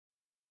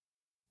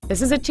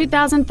This is a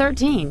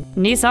 2013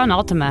 Nissan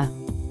Altima.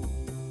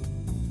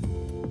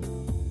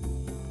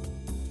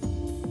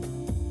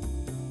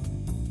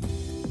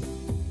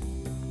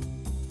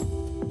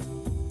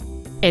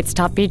 Its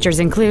top features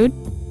include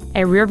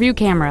a rear-view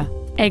camera,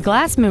 a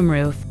glass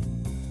moonroof,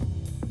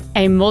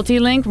 a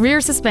multi-link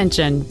rear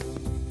suspension,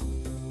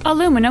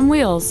 aluminum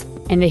wheels,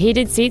 and the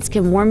heated seats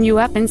can warm you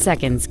up in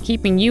seconds,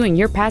 keeping you and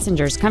your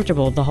passengers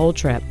comfortable the whole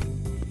trip.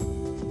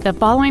 The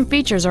following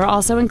features are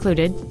also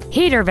included: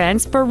 heater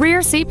vents for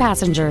rear seat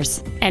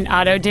passengers, an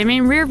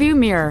auto-dimming rear-view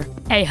mirror,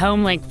 a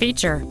home-link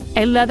feature,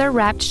 a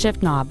leather-wrapped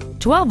shift knob,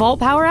 12-volt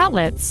power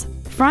outlets,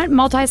 front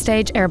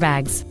multi-stage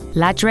airbags,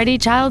 latch-ready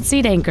child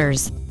seat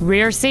anchors,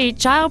 rear seat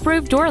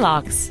child-proof door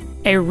locks,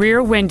 a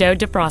rear window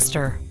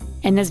defroster,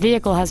 and this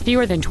vehicle has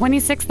fewer than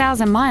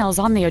 26,000 miles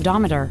on the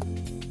odometer.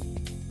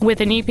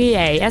 With an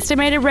EPA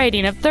estimated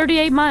rating of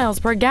 38 miles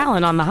per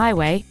gallon on the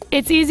highway,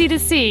 it's easy to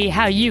see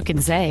how you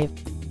can save.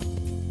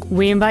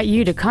 We invite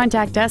you to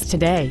contact us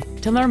today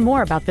to learn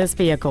more about this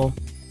vehicle.